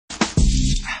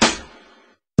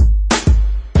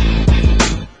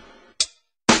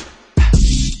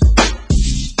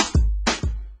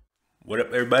What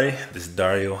up, everybody? This is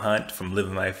Dario Hunt from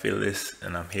Living Life Fearless,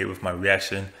 and I'm here with my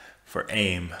reaction for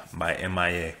AIM by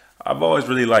m.i.a. I've always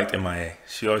really liked m.i.a.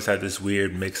 She always had this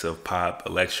weird mix of pop,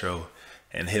 electro,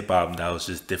 and hip-hop that was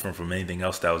just different from anything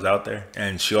else that was out there.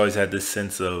 And she always had this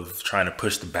sense of trying to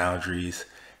push the boundaries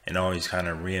and always kind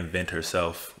of reinvent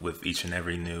herself with each and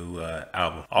every new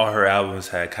album. All her albums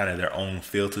had kind of their own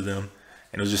feel to them,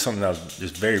 and it was just something that was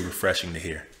just very refreshing to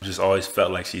hear. Just always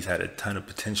felt like she's had a ton of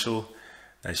potential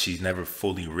that she's never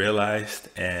fully realized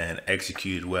and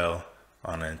executed well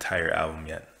on an entire album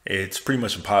yet. It's pretty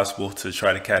much impossible to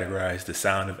try to categorize the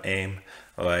sound of AIM.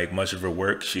 Like much of her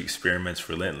work, she experiments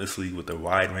relentlessly with a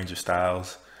wide range of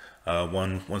styles.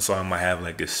 One song might have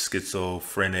like a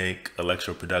schizophrenic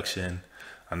electro production.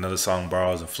 Another song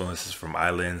borrows influences from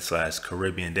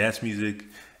island/Caribbean dance music.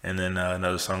 And then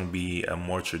another song will be a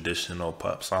more traditional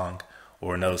pop song.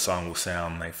 Or another song will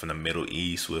sound like from the Middle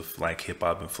East with like hip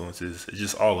hop influences. It's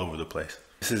just all over the place.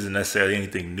 This isn't necessarily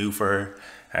anything new for her,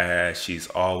 as she's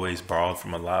always borrowed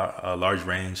from a large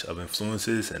range of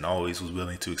influences and always was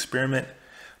willing to experiment.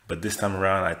 But this time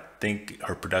around, I think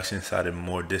her production sounded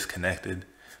more disconnected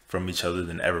from each other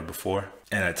than ever before.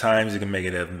 And at times it can make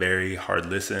it a very hard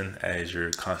listen as you're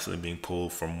constantly being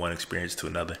pulled from one experience to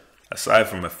another. Aside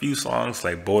from a few songs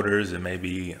like Borders and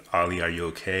maybe Ollie, Are You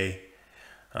Okay?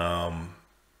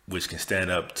 Which can stand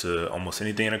up to almost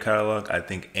anything in her catalog, I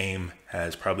think AIM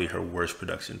has probably her worst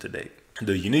production to date.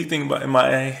 The unique thing about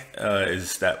m.i.a.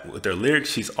 is that with their lyrics,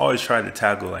 she's always tried to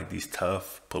tackle like these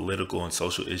tough political and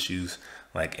social issues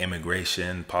like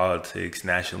immigration, politics,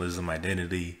 nationalism,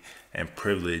 identity, and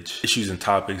privilege. Issues and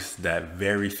topics that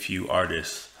very few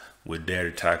artists would dare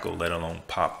to tackle, let alone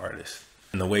pop artists.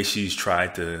 And the way she's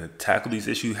tried to tackle these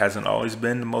issues hasn't always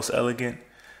been the most elegant.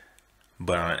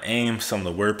 But on AIM, some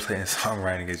of the wordplay and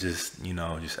songwriting is just,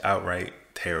 just outright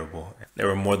terrible. There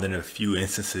were more than a few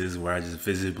instances where I just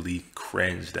visibly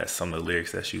cringed at some of the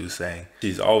lyrics that she was saying.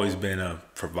 She's always been a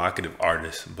provocative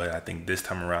artist, but I think this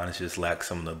time around it just lacked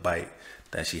some of the bite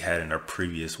that she had in her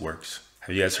previous works.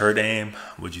 Have you guys heard AIM?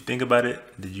 What'd you think about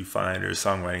it? Did you find her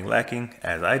songwriting lacking,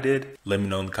 as I did? Let me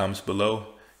know in the comments below,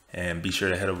 and be sure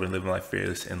to head over to Living Life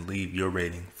Fearless and leave your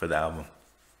rating for the album.